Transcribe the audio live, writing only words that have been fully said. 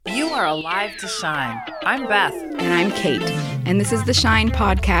are alive to shine. I'm Beth. And I'm Kate. And this is the Shine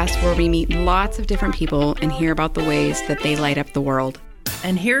Podcast, where we meet lots of different people and hear about the ways that they light up the world.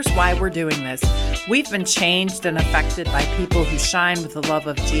 And here's why we're doing this. We've been changed and affected by people who shine with the love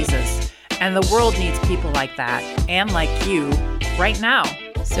of Jesus. And the world needs people like that, and like you, right now.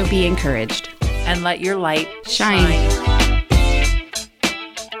 So be encouraged. And let your light shine.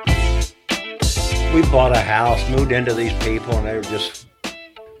 We bought a house, moved into these people, and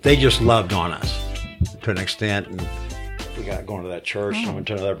they just loved on us to an extent. And we got going to that church. I went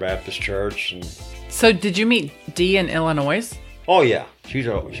to another Baptist church. And So did you meet Dee in Illinois? oh yeah, she's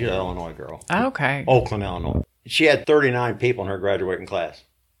an Illinois girl. Okay. Oakland, Illinois. She had 39 people in her graduating class.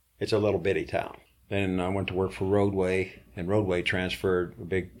 It's a little bitty town. Then I went to work for Roadway, and Roadway transferred, a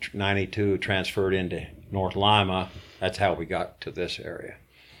big 92 transferred into North Lima. That's how we got to this area.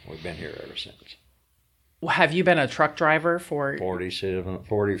 We've been here ever since. Have you been a truck driver for...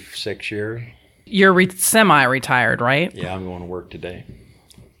 46 years. You're semi-retired, right? Yeah, I'm going to work today.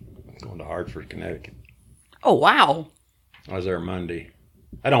 I'm going to Hartford, Connecticut. Oh, wow. I was there Monday.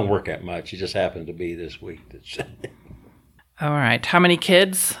 I don't work that much. It just happened to be this week. All right. How many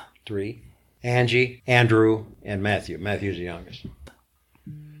kids? 3. Angie, Andrew, and Matthew. Matthew's the youngest.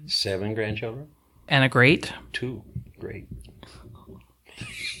 7 grandchildren. And a great? 2. Great.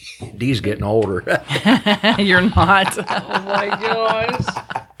 Dee's getting older. You're not. Oh, my gosh.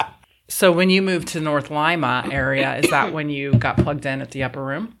 So when you moved to North Lima area, is that when you got plugged in at the upper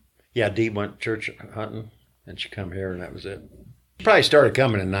room? Yeah, Dee went church hunting, and she come here, and that was it. She probably started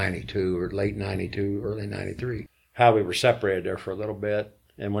coming in 92 or late 92, early 93. How we were separated there for a little bit.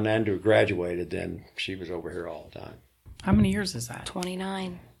 And when Andrew graduated, then she was over here all the time. How many years is that?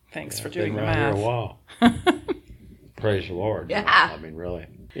 29. Thanks for Been doing the around math. here a while. Praise the Lord. Yeah. I mean, really.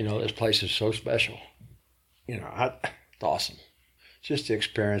 You know, this place is so special. You know, it's awesome. Just the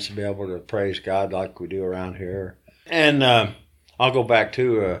experience to be able to praise God like we do around here. And I'll go back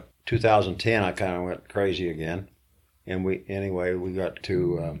to 2010. I kind of went crazy again. And we got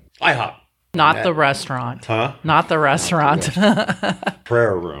to IHOP. Not the restaurant. Huh? Not the restaurant.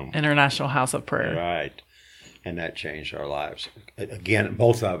 Prayer room. International House of Prayer. Right. And that changed our lives. Again,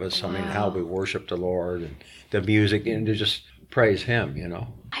 both of us. Wow. I mean, how we worship the Lord and the music and to just praise Him, you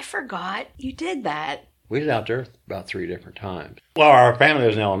know. I forgot you did that. We was out there about 3 different times. Well, our family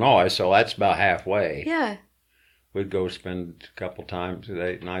was in Illinois, so that's about halfway. Yeah. We'd go spend a couple times,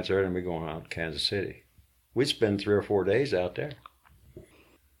 8 nights there, and we'd go out to Kansas City. We'd spend 3 or 4 days out there.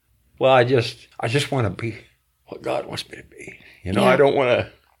 Well, I just want to be what God wants me to be. You know, yeah.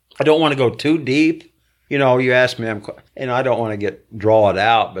 I don't want to go too deep. You know, you ask me, and I don't want to draw it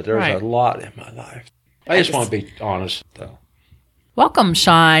out, but there's a lot in my life. I just want to be honest, though. Welcome,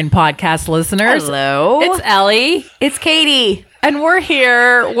 Shine Podcast listeners. Hello. It's Ellie. It's Katie. And we're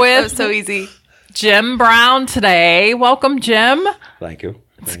here with... That was so easy. Jim Brown today. Welcome, Jim. Thank you.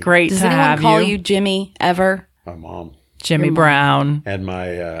 It's great to have you. Does anyone call you Jimmy ever? My mom. Jimmy Brown. And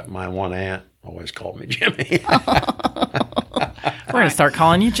my one aunt always called me Jimmy. We're going to start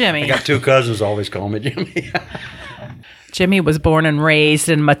calling you Jimmy. I got 2 cousins always call me Jimmy. Jimmy was born and raised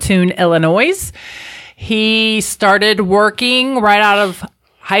in Mattoon, Illinois. He started working right out of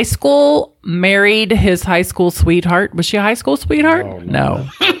high school, married his high school sweetheart. Was she a high school sweetheart? Oh, no.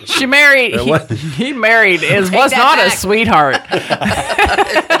 She married, he married, was not a sweetheart. Take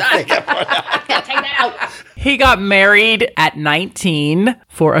that out. He got married at 19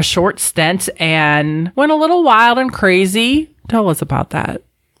 for a short stint and went a little wild and crazy. Tell us about that.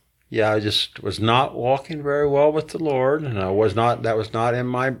 Yeah, I just was not walking very well with the Lord, and that was not in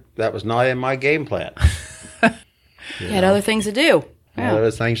my game plan. You had other things to do. Yeah.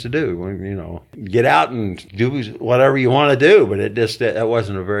 Other things to do. You know, get out and do whatever you want to do, but that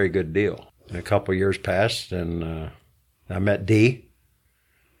wasn't a very good deal. And a couple of years passed, and I met Dee.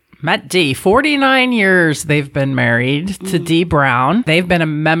 Met Dee. 49 years they've been married to Dee Brown. They've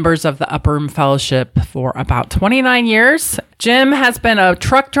been members of the Upper Room Fellowship for about 29 years. Jim has been a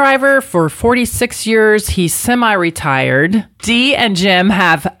truck driver for 46 years. He's semi-retired. Dee and Jim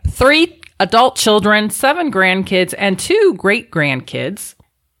have 3 adult children, 7 grandkids, and 2 great-grandkids.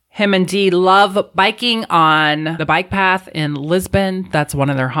 Him and Dee love biking on the bike path in Lisbon. That's one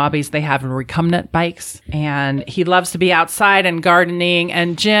of their hobbies. They have recumbent bikes, and he loves to be outside and gardening.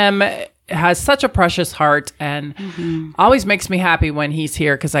 And Jim has such a precious heart and always makes me happy when he's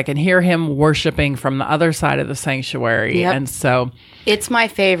here because I can hear him worshiping from the other side of the sanctuary. Yep. And so it's my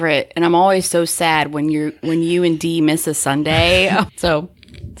favorite, and I'm always so sad when you and Dee miss a Sunday. So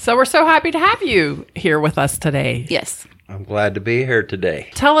we're so happy to have you here with us today. Yes. I'm glad to be here today.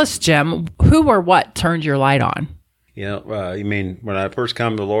 Tell us, Jim, who or what turned your light on? You know, you mean when I first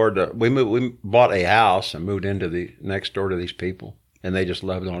come to the Lord, we bought a house and moved into the next door to these people, and they just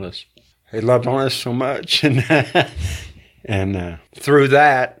loved on us. They loved on us so much, and through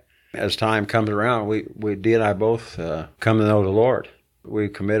that, as time comes around, we Dee and I both come to know the Lord. We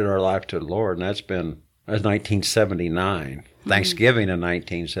committed our life to the Lord, and that's 1979, Thanksgiving of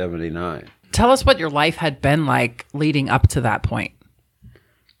 1979. Tell us what your life had been like leading up to that point.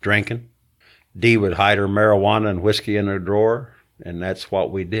 Drinking. Dee would hide her marijuana and whiskey in her drawer, and that's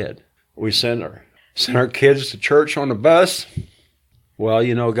what we did. We sent our kids to church on the bus. Well,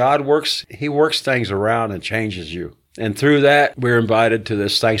 you know, God works, He works things around and changes you. And through that, we were invited to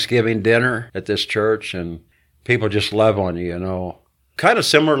this Thanksgiving dinner at this church, and people just love on you, you know. Kind of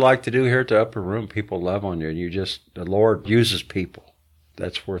similar like to do here at the Upper Room. People love on you, and the Lord uses people.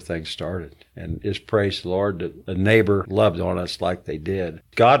 That's where things started. And just praise the Lord that the neighbor loved on us like they did.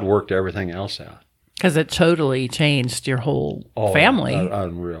 God worked everything else out. Because it totally changed your whole family.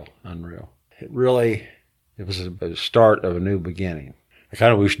 Unreal. It was a start of a new beginning. I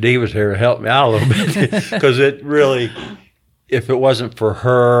kind of wish Dee was here to help me out a little bit. Because it really, if it wasn't for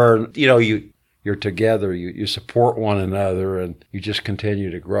her, you know, you're together, you support one another, and you just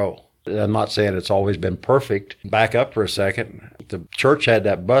continue to grow. I'm not saying it's always been perfect. Back up for a second. The church had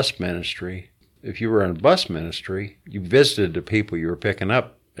that bus ministry. If you were in a bus ministry, you visited the people you were picking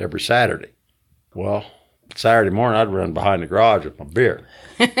up every Saturday. Well, Saturday morning, I'd run behind the garage with my beer.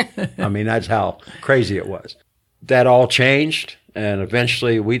 I mean, that's how crazy it was. That all changed, and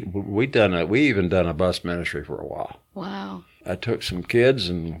eventually we even done a bus ministry for a while. Wow. I took some kids,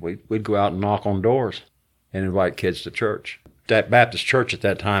 and we'd go out and knock on doors and invite kids to church. That Baptist church at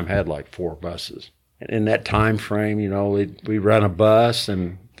that time had like 4 buses. And in that time frame, you know, we run a bus,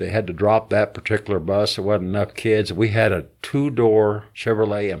 and they had to drop that particular bus. There wasn't enough kids. We had a 2-door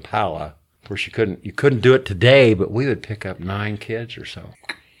Chevrolet Impala. Of course, you couldn't do it today, but we would pick up 9 kids or so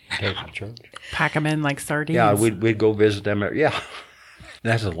and take them to church. Pack them in like sardines. Yeah, we'd go visit them. Yeah,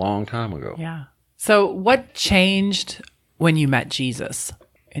 that's a long time ago. Yeah. So what changed when you met Jesus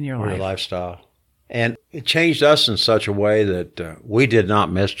in your life? Your lifestyle. And it changed us in such a way that we did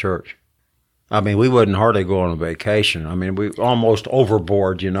not miss church. I mean, we wouldn't hardly go on a vacation. I mean, we almost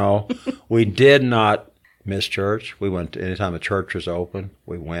overboard, you know. We did not miss church. We went anytime the church was open,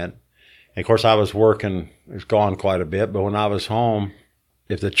 we went. And of course, I was working, it was gone quite a bit, but when I was home,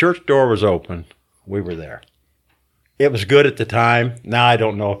 if the church door was open, we were there. It was good at the time. Now I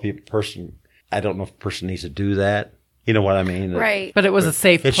don't know if a person needs to do that. You know what I mean? Right. But it was a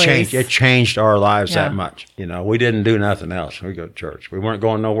safe place. It changed our lives that much. You know, we didn't do nothing else. We'd go to church. We weren't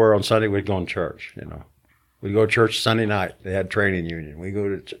going nowhere on Sunday. We'd go to church, you know. We'd go to church Sunday night. They had training union. We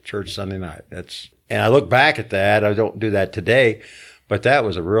go to church Sunday night. And I look back at that. I don't do that today, but that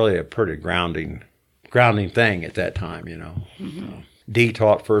was really a pretty grounding thing at that time, you know. Mm-hmm. Dee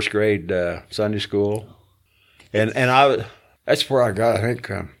taught first grade Sunday school. And that's where I got, I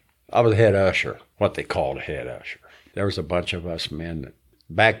think, I was head usher, what they called a head usher. There was a bunch of us men that,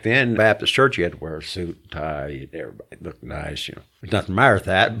 back then, Baptist church, you had to wear a suit and tie. Everybody looked nice, you know. There's nothing matter with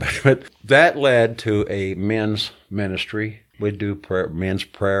that, but that led to a men's ministry. We'd do men's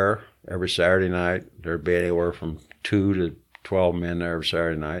prayer every Saturday night. There'd be anywhere from 2 to 12 men there every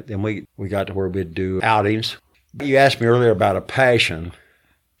Saturday night. Then we got to where we'd do outings. You asked me earlier about a passion.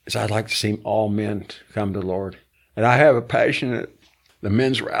 Is I'd like to see all men come to the Lord. And I have a passion at the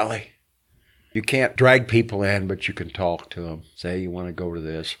men's rally. You can't drag people in, but you can talk to them. Say you want to go to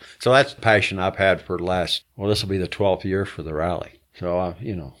this. So that's the passion I've had for this will be the 12th year for the rally. So I,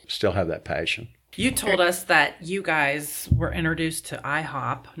 still have that passion. You told us that you guys were introduced to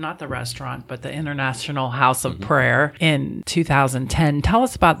IHOP, not the restaurant, but the International House of Prayer in 2010. Tell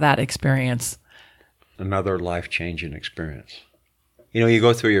us about that experience. Another life-changing experience. You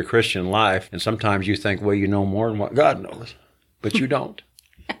go through your Christian life, and sometimes you think, well, you know more than what God knows, but you don't.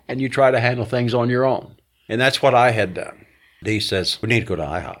 And you try to handle things on your own. And that's what I had done. Dee says, we need to go to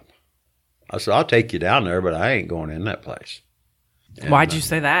IHOP. I said, I'll take you down there, but I ain't going in that place. And why'd you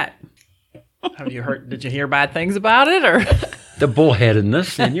say that? Did you hear bad things about it, or? The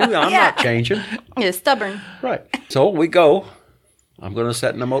bullheadedness in you. I'm not changing. You're stubborn. Right. So we go. I'm going to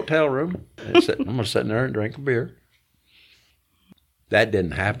sit in a motel room. I'm going to sit in there and drink a beer. That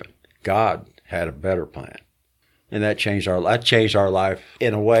didn't happen. God had a better plan. And that changed our life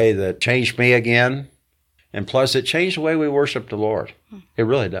in a way that changed me again. And plus, it changed the way we worship the Lord. It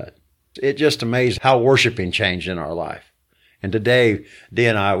really does. It just amazed how worshiping changed in our life. And today, Dee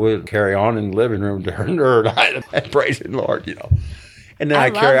and I would carry on in the living room during the night and praising the Lord, And then I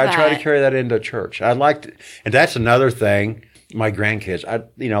try to carry that into church. And that's another thing. My grandkids,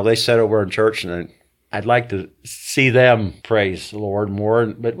 they sat over in church and I'd like to see them praise the Lord more,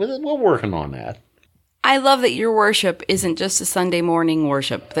 but we're working on that. I love that your worship isn't just a Sunday morning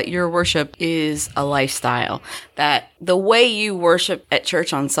worship, that your worship is a lifestyle, that the way you worship at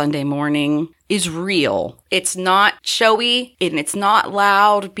church on Sunday morning is real. It's not showy and it's not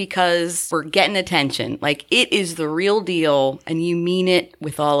loud because we're getting attention. Like, it is the real deal and you mean it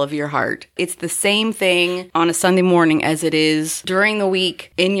with all of your heart. It's the same thing on a Sunday morning as it is during the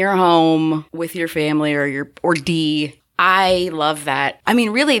week in your home with your family or D. I love that. I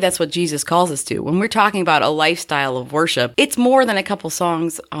mean, really, that's what Jesus calls us to. When we're talking about a lifestyle of worship, it's more than a couple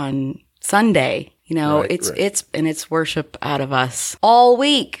songs on Sunday. You know, Right. it's worship out of us all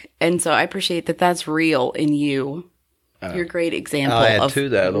week. And so I appreciate that that's real in you. You're a great example I'll add of to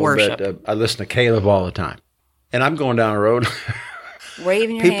that a little worship. bit. I listen to Caleb all the time. And I'm going down the road.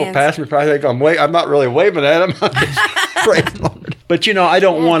 Waving your People hands. pass me, probably think I'm not really waving at them. I'm just praising the Lord. But, I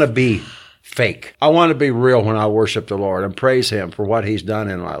don't want to be fake. I want to be real when I worship the Lord and praise Him for what He's done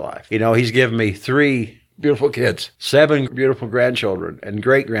in my life. He's given me 3 beautiful kids, 7 beautiful grandchildren, and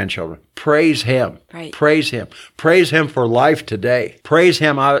great-grandchildren. Praise Him. Right. Praise Him. Praise Him for life today. Praise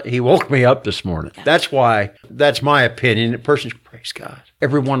Him. He woke me up this morning. Yeah. That's my opinion. A person should praise God.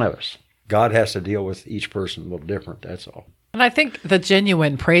 Every one of us. God has to deal with each person a little different. That's all. And I think the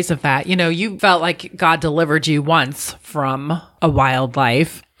genuine praise of that, you felt like God delivered you once from a wild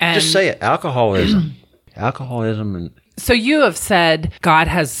life. And Just say it. Alcoholism. And so you have said God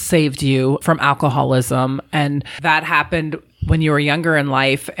has saved you from alcoholism, and that happened when you were younger in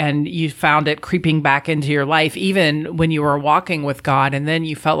life, and you found it creeping back into your life, even when you were walking with God, and then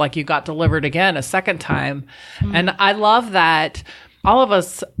you felt like you got delivered again a second time. And I love that all of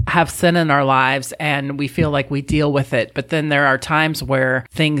us have sin in our lives and we feel like we deal with it. But then there are times where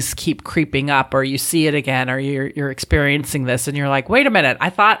things keep creeping up, or you see it again, or you're experiencing this and you're like, wait a minute, I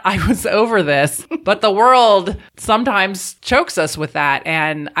thought I was over this. But the world sometimes chokes us with that.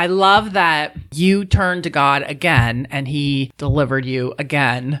 And I love that you turned to God again and He delivered you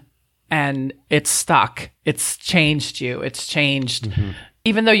again. And it's stuck. It's changed you. It's changed.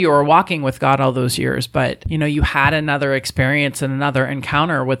 Even though you were walking with God all those years, but you had another experience and another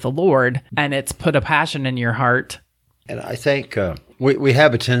encounter with the Lord, and it's put a passion in your heart. And I think we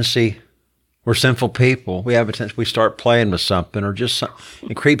have a tendency, we're sinful people, we have a tendency, we start playing with something or just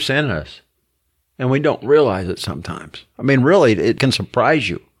it creeps in us. And we don't realize it sometimes. I mean, really, it can surprise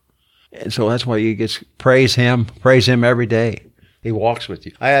you. And so that's why you just praise Him every day. He walks with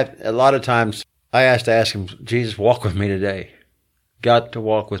you. A lot of times, I have to ask Him, Jesus, walk with me today. Got to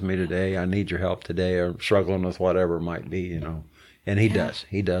walk with me today. I need your help today, or I'm struggling with whatever it might be, And He does.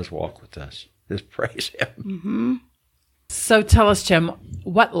 He does walk with us. Just praise Him. So tell us, Jim,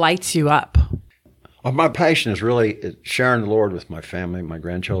 what lights you up? Well, my passion is really sharing the Lord with my family, my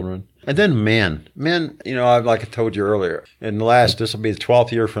grandchildren. And then men. Men, like I told you earlier, this will be the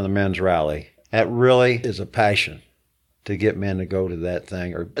 12th year for the men's rally. That really is a passion to get men to go to that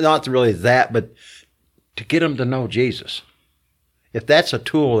thing. Or not really that, but to get them to know Jesus. If that's a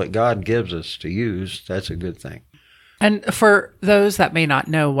tool that God gives us to use, that's a good thing. And for those that may not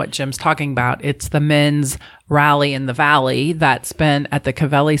know what Jim's talking about, it's the men's rally in the Valley that's been at the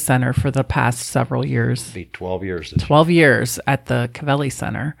Covelli Center for the past several years. It'll be 12 years. 12 years at the Covelli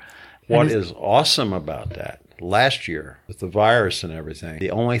Center. What is awesome about that, last year, with the virus and everything,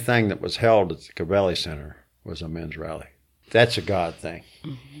 the only thing that was held at the Covelli Center was a men's rally. That's a God thing,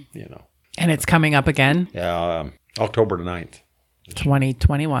 And it's coming up again? October the 9th.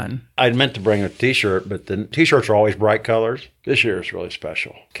 2021. I'd meant to bring a T-shirt, but the T-shirts are always bright colors. This year is really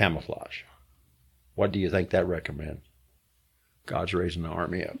special. Camouflage. What do you think that recommends? God's raising the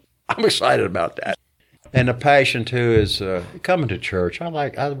army up. I'm excited about that. And the passion, too, is coming to church.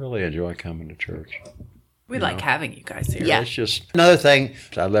 I really enjoy coming to church. We like having you guys here. Yeah. It's just another thing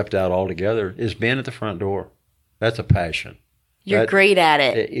I left out altogether is being at the front door. That's a passion. You're great at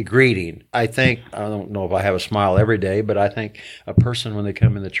it. Greeting. I don't know if I have a smile every day, but I think a person when they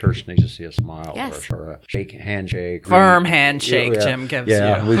come in the church needs to see a smile or a handshake. Firm handshake Jim gives you.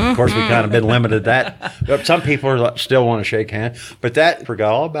 Of course, we've kind of been limited to that. But some people still want to shake hands. But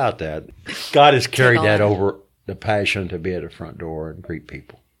forgot all about that. God has carried that over, the passion to be at the front door and greet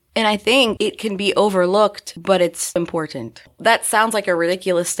people. And I think it can be overlooked, but it's important. That sounds like a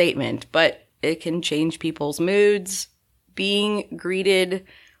ridiculous statement, but it can change people's moods. Being greeted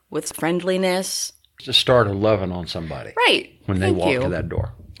with friendliness. Just start loving on somebody. Right. When they walk to that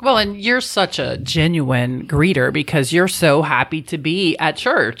door. Well, and you're such a genuine greeter because you're so happy to be at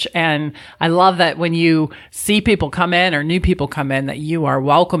church. And I love that when you see people come in or new people come in, that you are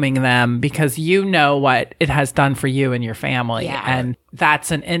welcoming them because you know what it has done for you and your family. Yeah. And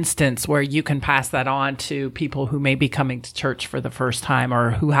that's an instance where you can pass that on to people who may be coming to church for the first time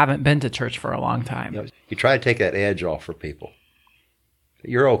or who haven't been to church for a long time. You try to take that edge off for people.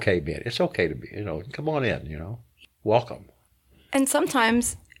 You're okay being. It's okay to be. Come on in. Welcome. And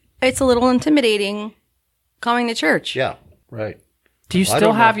sometimes it's a little intimidating coming to church. Yeah, right. Do you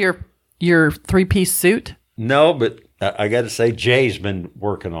still have your three-piece suit? No, but I got to say, Jay's been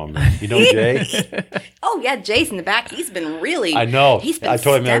working on me. You know Jay? Oh, yeah, Jay's in the back. He's been really. I know. He's been I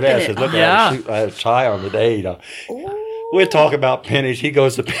told him the other day, I said, look, I had a tie on today. We'll talk about pennies. He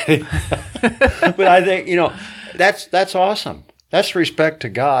goes to pennies. But I think, that's awesome. That's respect to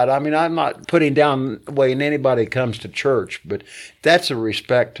God. I mean, I'm not putting down when anybody comes to church, but that's a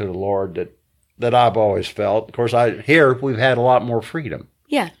respect to the Lord that I've always felt. Of course, here we've had a lot more freedom.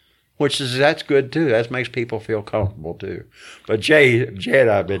 Yeah. That's good too. That makes people feel comfortable too. But Jay and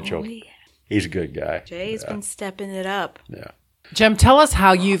I have been joking. He's a good guy. Jay's been stepping it up. Yeah. Jim, tell us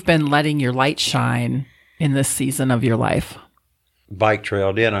how you've been letting your light shine in this season of your life. Bike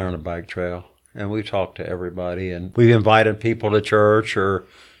trail. Dan and I are on a bike trail. And we've talked to everybody, and we've invited people to church or,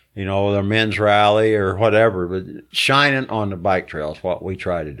 their men's rally or whatever. But shining on the bike trail is what we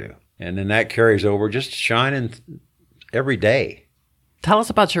try to do. And then that carries over just shining every day. Tell us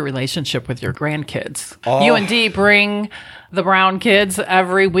about your relationship with your grandkids. Oh. You and Dee bring the Brown kids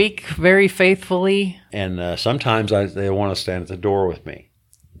every week very faithfully. And sometimes they want to stand at the door with me.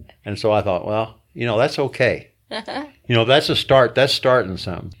 And so I thought, well, that's okay. That's a start. That's starting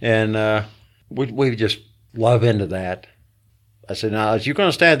something. And we just love into that. I said, now, if you're going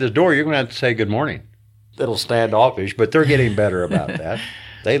to stand at this door, you're going to have to say good morning. It'll stand offish, but they're getting better about that.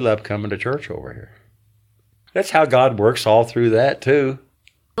 They love coming to church over here. That's how God works all through that, too.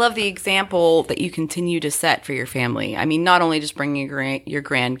 I love the example that you continue to set for your family. I mean, not only just bringing your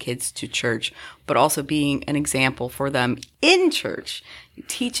grandkids to church, but also being an example for them in church,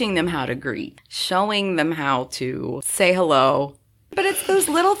 teaching them how to greet, showing them how to say hello. But it's those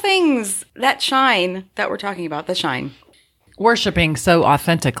little things that shine that we're talking about, that shine. Worshiping so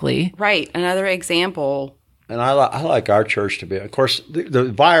authentically. Right. Another example. And I like our church to be, of course, the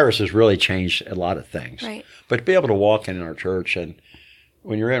virus has really changed a lot of things. Right. But to be able to walk in our church and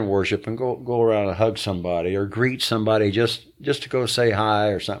when you're in worship and go around and hug somebody or greet somebody just to go say hi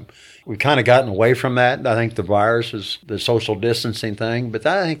or something. We've kind of gotten away from that. I think the virus is the social distancing thing, but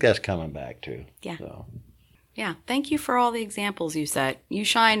I think that's coming back too. Yeah. So. Yeah. Thank you for all the examples you set. You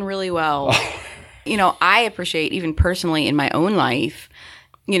shine really well. I appreciate, even personally in my own life,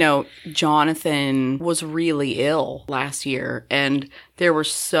 Jonathan was really ill last year, and there were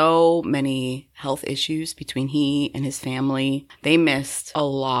so many health issues between he and his family. They missed a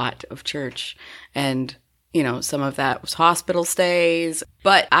lot of church, and some of that was hospital stays.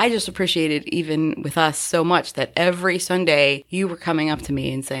 But I just appreciated, even with us, so much that every Sunday you were coming up to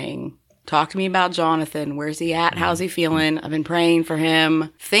me and saying, talk to me about Jonathan. Where's he at? How's he feeling? I've been praying for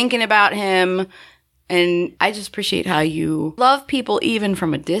him, thinking about him. And I just appreciate how you love people even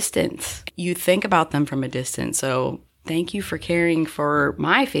from a distance. You think about them from a distance. So thank you for caring for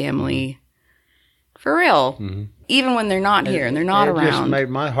my family. For real. Mm-hmm. Even when they're not here and they're not around. It just made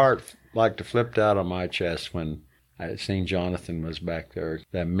my heart like to flip out on my chest when I had seen Jonathan was back there,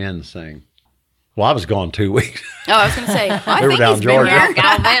 that men's thing. Well, I was gone 2 weeks. Oh, I was going to say, I we think down he's Georgia. been here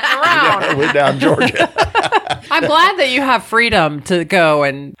gallivanting around. We're down Georgia. I'm glad that you have freedom to go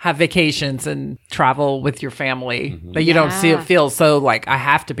and have vacations and travel with your family. Mm-hmm. That you don't feel so like I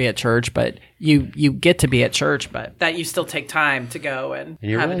have to be at church, but you get to be at church, but that you still take time to go and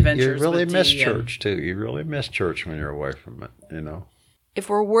have adventures. You really miss church too. You really miss church when you're away from it, If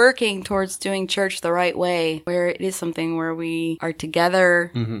we're working towards doing church the right way, where it is something where we are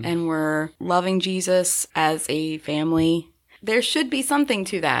together and we're loving Jesus as a family, there should be something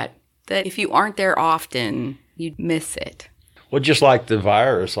to that if you aren't there often, you'd miss it. Well, just like the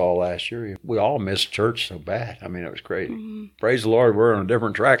virus all last year, we all missed church so bad. I mean, it was crazy. Mm-hmm. Praise the Lord, we're on a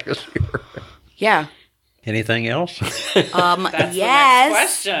different track this year. Yeah. Anything else? That's yes. The next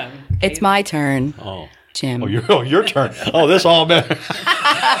question. It's my turn. Oh. Jim. Your turn. Oh, this all been.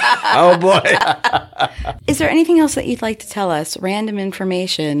 Oh, boy. Is there anything else that you'd like to tell us? Random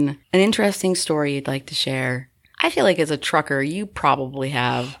information, an interesting story you'd like to share? I feel like as a trucker, you probably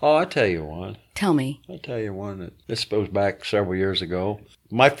have. Oh, I'll tell you one. Tell me. I'll tell you one. This goes back several years ago.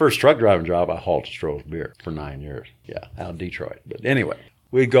 My first truck driving job, I hauled Stroh's beer for 9 years. Yeah, out in Detroit. But anyway,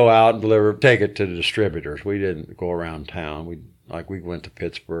 we'd go out and take it to the distributors. We didn't go around town. We'd Like we went to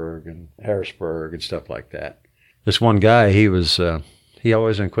Pittsburgh and Harrisburg and stuff like that. This one guy, he was he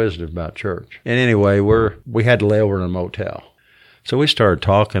always inquisitive about church. And anyway, we had to lay over in a motel. So we started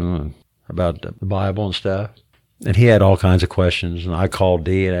talking about the Bible and stuff. And he had all kinds of questions, and I called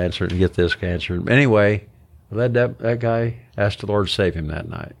Dee and answered and get this answered. Anyway, that guy asked the Lord to save him that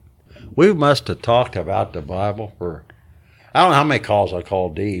night. We must have talked about the Bible for, I don't know how many calls I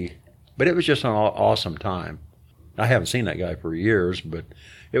called Dee, but it was just an awesome time. I haven't seen that guy for years, but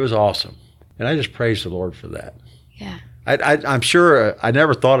it was awesome. And I just praise the Lord for that. Yeah. I'm sure I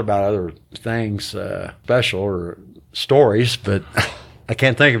never thought about other things special or stories, but I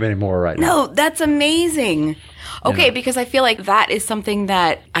can't think of any more right now. No, that's amazing. Okay, because I feel like that is something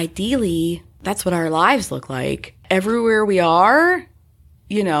that ideally, that's what our lives look like. Everywhere we are,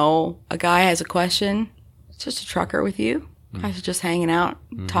 you know, a guy has a question. It's just a trucker with you. Guys are just hanging out,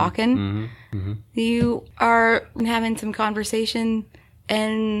 talking. You are having some conversation,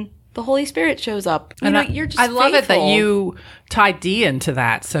 and the Holy Spirit shows up. You're just I love it that faithful. you tied Dee into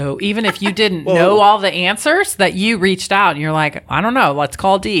that. So even if you didn't know all the answers, that you reached out and you're like, I don't know, let's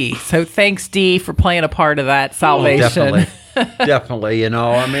call Dee. So thanks, Dee, for playing a part of that salvation. Definitely. You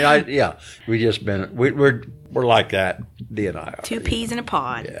know, I mean, we just been, we're like that, Dee and I are. Two peas in a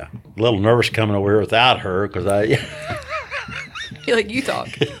pod. Yeah. A little nervous coming over here without her because You're like, you talk.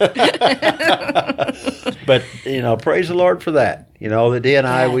 But, you know, praise the Lord for that. You know, that Dee and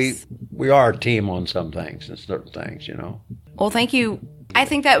I, Yes. we are a team on some things and certain things, you know. Well, thank you. I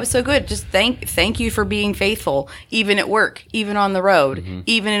think that was so good. Just thank you for being faithful, even at work, even on the road,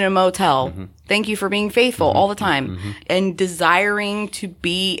 even in a motel. Thank you for being faithful all the time and desiring to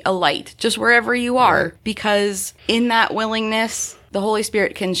be a light just wherever you are, because in that willingness, the Holy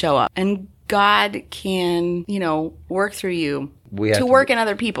Spirit can show up and God can, you know, work through you to work in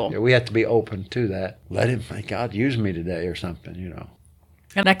other people. Yeah, we have to be open to that. Let him, God, use me today or something, you know.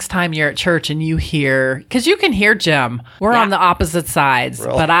 And next time you're at church and you hear, because you can hear Jim. We're on the opposite sides,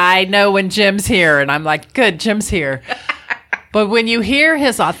 Really? but I know when Jim's here, and I'm like, good, Jim's here. But when you hear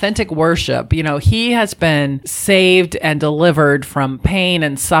his authentic worship, you know, he has been saved and delivered from pain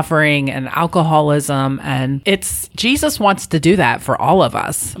and suffering and alcoholism. And Jesus wants to do that for all of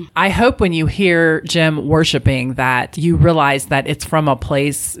us. I hope when you hear Jim worshiping that you realize that it's from a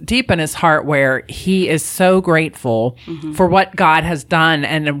place deep in his heart where he is so grateful for what God has done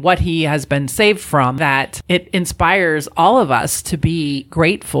and what he has been saved from, that it inspires all of us to be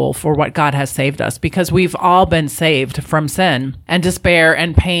grateful for what God has saved us, because we've all been saved from sin and despair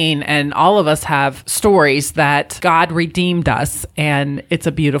and pain, and all of us have stories that God redeemed us, and it's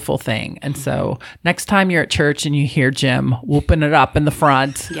a beautiful thing. And so next time you're at church and you hear Jim whooping it up in the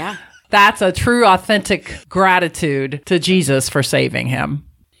front, that's a true, authentic gratitude to Jesus for saving him.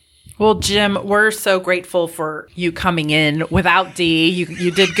 Well, Jim, we're so grateful for you coming in without Dee.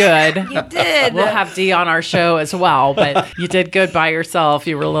 You did good. You did. We'll have Dee on our show as well, but you did good by yourself.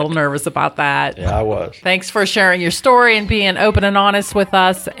 You were a little nervous about that. Yeah, I was. Thanks for sharing your story and being open and honest with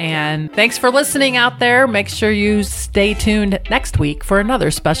us. And thanks for listening out there. Make sure you stay tuned next week for another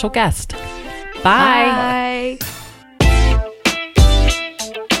special guest. Bye. Bye.